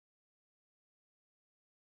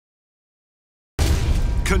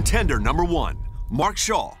Contender number 1, Mark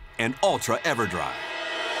Shaw and Ultra EverDry.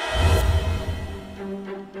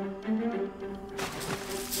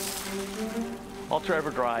 Ultra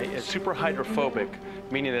EverDry is super hydrophobic,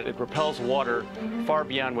 meaning that it repels water far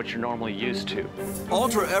beyond what you're normally used to.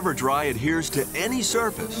 Ultra EverDry adheres to any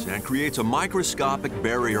surface and creates a microscopic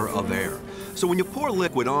barrier of air. So when you pour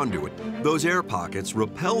liquid onto it, those air pockets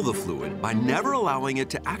repel the fluid by never allowing it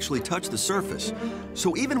to actually touch the surface.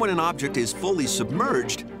 So even when an object is fully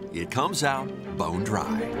submerged, it comes out bone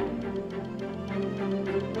dry.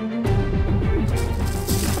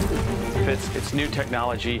 It's new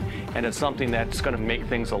technology, and it's something that's going to make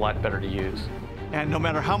things a lot better to use. And no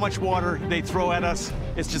matter how much water they throw at us,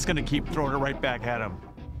 it's just going to keep throwing it right back at them.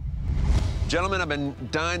 Gentlemen, I've been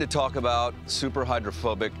dying to talk about super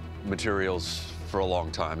hydrophobic materials for a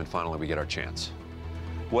long time, and finally we get our chance.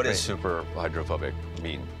 What does super hydrophobic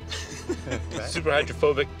mean? Super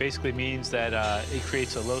hydrophobic basically means that it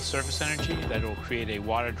creates a low surface energy that will create a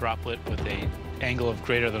water droplet with an angle of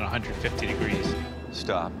greater than 150 degrees.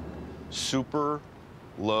 Stop. Super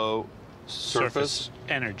low surface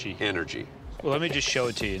energy. Well, let me just show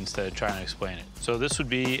it to you instead of trying to explain it. So this would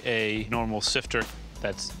be a normal sifter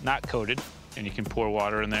that's not coated, and you can pour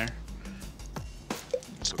water in there.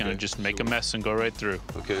 It's gonna just make a mess and go right through.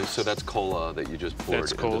 Okay, so that's cola that you just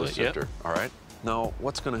poured into the sifter. Yep. All right. Now,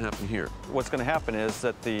 what's gonna happen here? What's going to happen is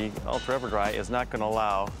that the Ultra EverDry is not going to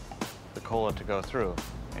allow the cola to go through.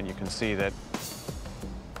 And you can see that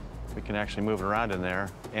we can actually move it around in there.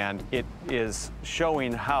 And it is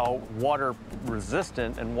showing how water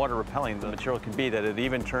resistant and water repelling the material can be, that it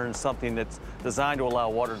even turns something that's designed to allow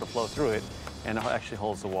water to flow through it and actually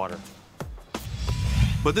holds the water.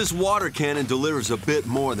 But this water cannon delivers a bit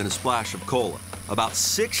more than a splash of cola. About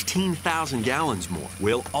 16,000 gallons more.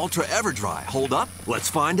 Will Ultra EverDry hold up? Let's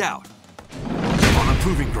find out. On a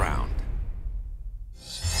proving ground.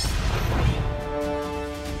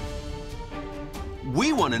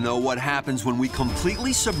 We want to know what happens when we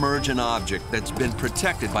completely submerge an object that's been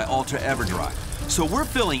protected by Ultra EverDry. So we're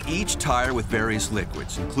filling each tire with various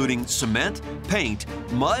liquids, including cement, paint,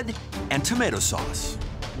 mud, and tomato sauce.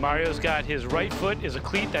 Mario's got his right foot is a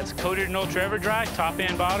cleat that's coated in Ultra EverDry, top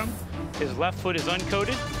and bottom. His left foot is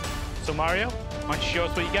uncoated. So Mario, why don't you show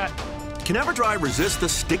us what you got? Can EverDry resist the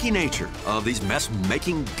sticky nature of these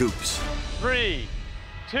mess-making goops? 3,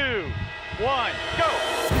 2, 1, go!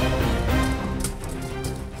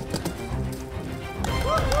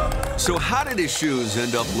 So how did his shoes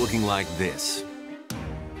end up looking like this?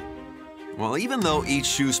 Well, even though each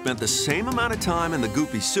shoe spent the same amount of time in the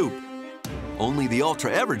goopy soup, only the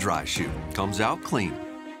Ultra EverDry shoe comes out clean.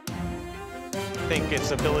 I think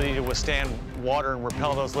its ability to withstand water and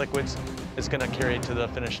repel those liquids is going to carry it to the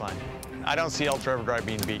finish line. I don't see Ultra EverDry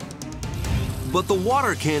being beat. But the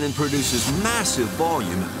water cannon produces massive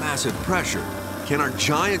volume at massive pressure. Can our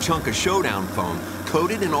giant chunk of Showdown foam,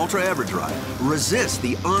 coated in Ultra EverDry, resist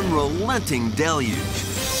the unrelenting deluge?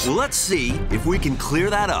 Well, let's see if we can clear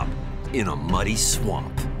that up in a muddy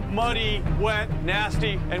swamp. Muddy, wet,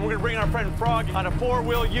 nasty, and we're gonna bring our friend Frog on a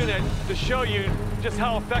 4-wheel unit to show you just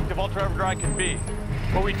how effective Ultra EverDry can be.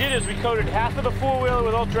 What we did is we coated half of the 4-wheeler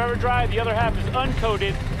with Ultra EverDry, the other half is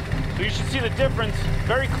uncoated, so you should see the difference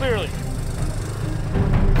very clearly.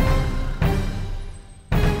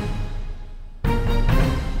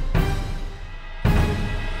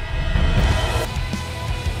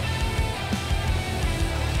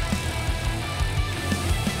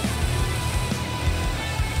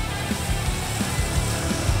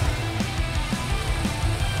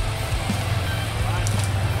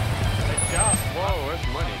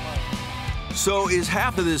 So is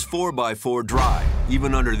half of this 4x4 dry,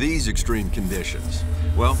 even under these extreme conditions?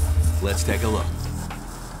 Well, let's take a look.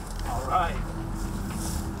 All right.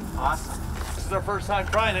 Awesome. This is our first time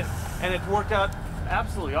trying it, and it worked out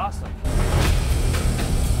absolutely awesome.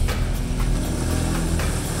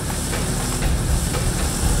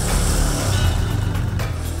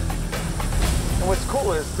 And what's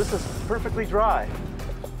cool is this is perfectly dry.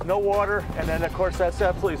 No water, and then of course that's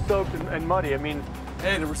absolutely soaked and muddy. I mean,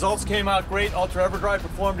 hey, the results came out great. Ultra EverDry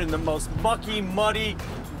performed in the most mucky, muddy,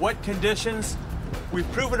 wet conditions.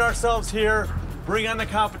 We've proven ourselves here. Bring on the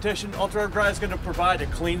competition. Ultra EverDry is going to provide a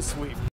clean sweep.